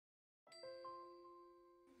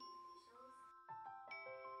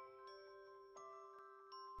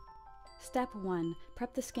Step 1.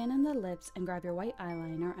 Prep the skin and the lips and grab your white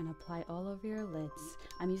eyeliner and apply all over your lids.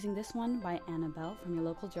 I'm using this one by Annabelle from your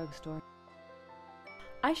local drugstore.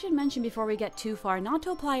 I should mention before we get too far not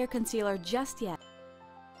to apply your concealer just yet.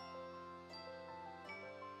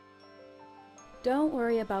 Don't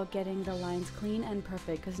worry about getting the lines clean and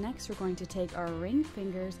perfect, because next we're going to take our ring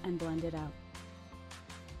fingers and blend it out.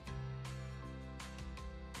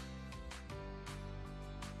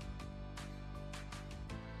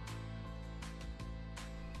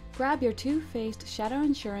 Grab your Too Faced Shadow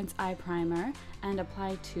Insurance Eye Primer and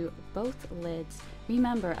apply to both lids.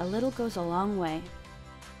 Remember, a little goes a long way.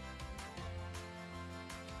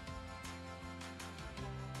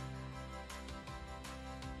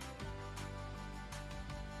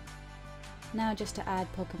 Now just to add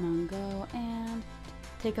Pokemon Go, and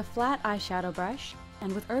take a flat eyeshadow brush,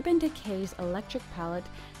 and with Urban Decay's electric palette,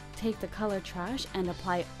 take the color Trash and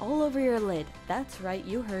apply all over your lid. That's right,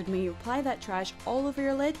 you heard me. Apply that trash all over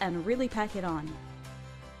your lid and really pack it on.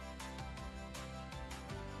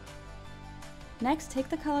 Next, take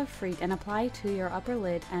the color Freak and apply to your upper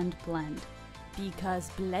lid and blend, because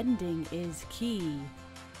blending is key.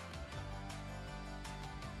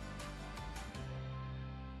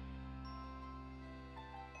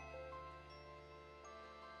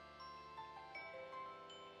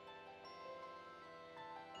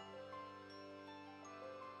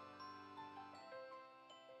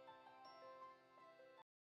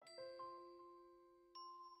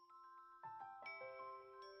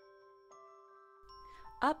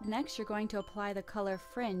 Up next, you're going to apply the color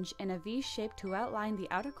Fringe in a V shape to outline the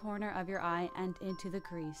outer corner of your eye and into the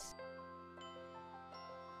crease.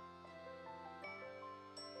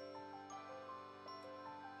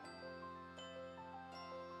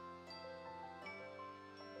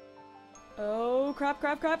 Oh, crap,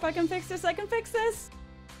 I can fix this,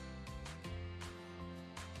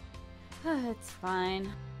 It's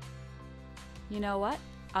fine. You know what?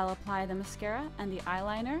 I'll apply the mascara and the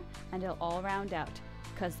eyeliner and it'll all round out,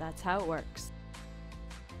 because that's how it works.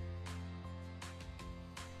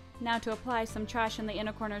 Now to apply some trash in the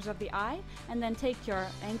inner corners of the eye, and then take your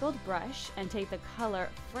angled brush and take the color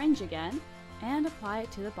Fringe again and apply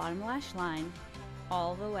it to the bottom lash line,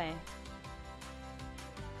 all the way.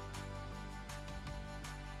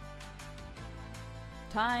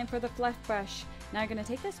 Time for the fluff brush. Now you're going to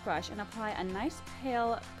take this brush and apply a nice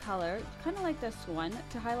pale color, kind of like this one,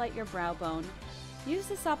 to highlight your brow bone. Use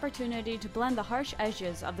this opportunity to blend the harsh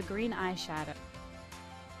edges of the green eyeshadow.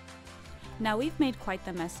 Now we've made quite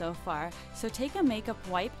the mess so far, so take a makeup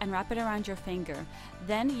wipe and wrap it around your finger.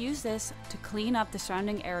 Then use this to clean up the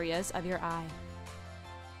surrounding areas of your eye.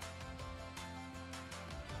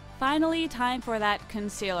 Finally, time for that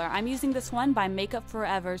concealer. I'm using this one by Makeup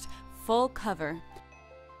Forever's Full Cover.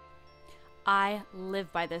 I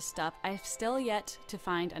live by this stuff. I've still yet to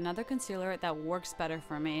find another concealer that works better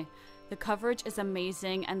for me. The coverage is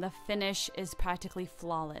amazing and the finish is practically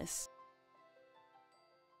flawless.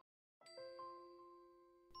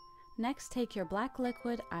 Next, take your black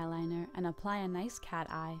liquid eyeliner and apply a nice cat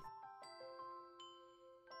eye.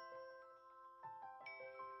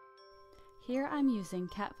 Here I'm using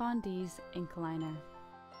Kat Von D's ink liner.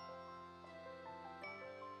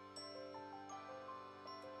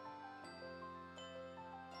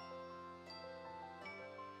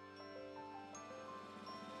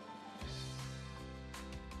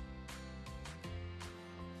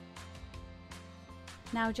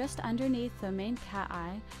 Now just underneath the main cat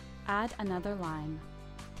eye, add another line.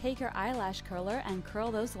 Take your eyelash curler and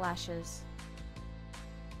curl those lashes.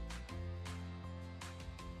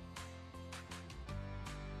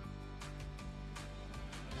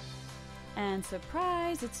 And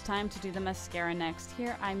surprise, it's time to do the mascara next.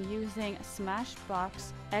 Here I'm using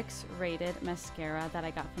Smashbox X-rated mascara that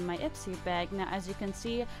I got from my Ipsy bag. Now as you can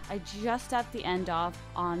see, I just tapped the end off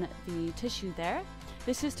on the tissue there.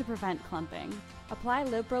 This is to prevent clumping. Apply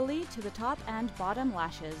liberally to the top and bottom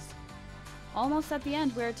lashes. Almost at the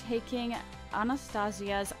end, we're taking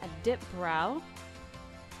Anastasia's Dip Brow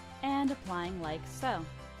and applying like so.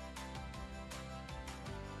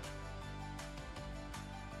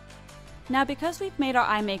 Now because we've made our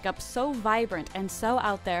eye makeup so vibrant and so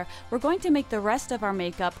out there, we're going to make the rest of our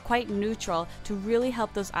makeup quite neutral to really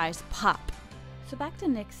help those eyes pop. So back to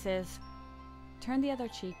NYX's Turn the Other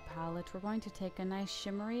Cheek palette. We're going to take a nice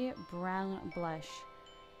shimmery brown blush.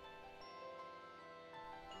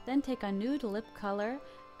 Then take a nude lip color,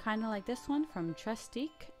 kind of like this one from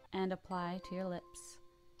TreStique, and apply to your lips.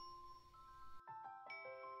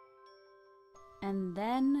 And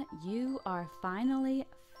then you are finally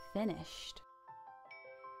finished.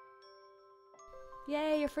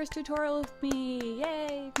 Yay, your first tutorial with me!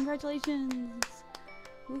 Yay! Congratulations!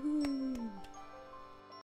 Woohoo!